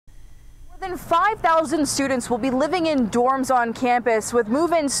than 5,000 students will be living in dorms on campus, with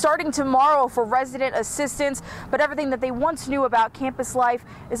move-ins starting tomorrow for resident assistants. But everything that they once knew about campus life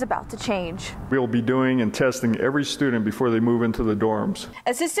is about to change. We'll be doing and testing every student before they move into the dorms.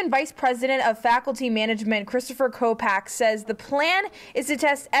 Assistant Vice President of Faculty Management Christopher Kopak says the plan is to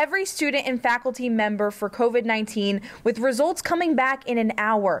test every student and faculty member for COVID-19, with results coming back in an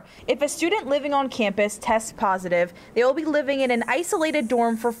hour. If a student living on campus tests positive, they will be living in an isolated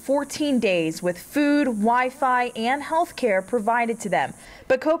dorm for 14 days with food, Wi-Fi, and health care provided to them.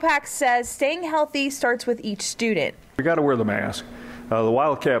 But Kopak says staying healthy starts with each student. We got to wear the mask. The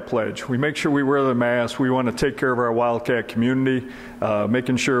Wildcat Pledge. We make sure we wear the mask. We want to take care of our Wildcat community,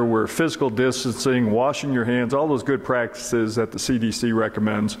 making sure we're physical distancing, washing your hands, all those good practices that the CDC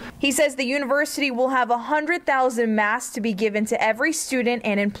recommends. He says the university will have 100,000 masks to be given to every student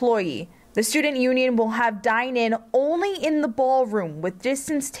and employee. The student union will have dine-in only in the ballroom with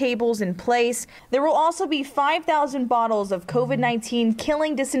distance tables in place. There will also be 5,000 bottles of COVID-19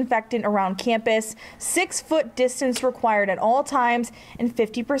 killing disinfectant around campus, 6-foot distance required at all times, and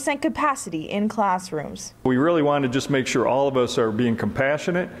 50% capacity in classrooms. We really want to just make sure all of us are being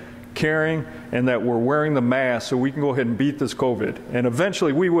compassionate, caring, and that we're wearing the mask so we can go ahead and beat this COVID. And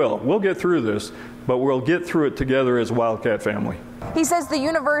eventually we will. We'll get through this, but we'll get through it together as a Wildcat family. He says the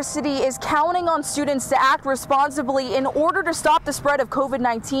university is counting on students to act responsibly in order to stop the spread of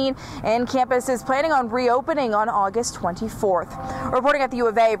COVID-19, and campus is planning on reopening on August 24th. Reporting at the U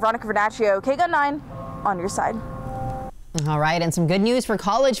of A, Veronica Vernacchio, KGUN 9, on your side. All right, and some good news for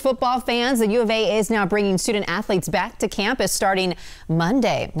college football fans. The U of A is now bringing student athletes back to campus starting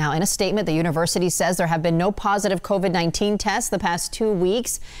Monday. Now, in a statement, the university says there have been no positive COVID-19 tests the past 2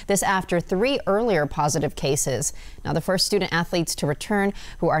 weeks. This after 3 earlier positive cases. Now, the first student athletes to return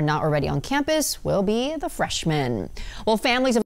who are not already on campus will be the freshmen. Well, families of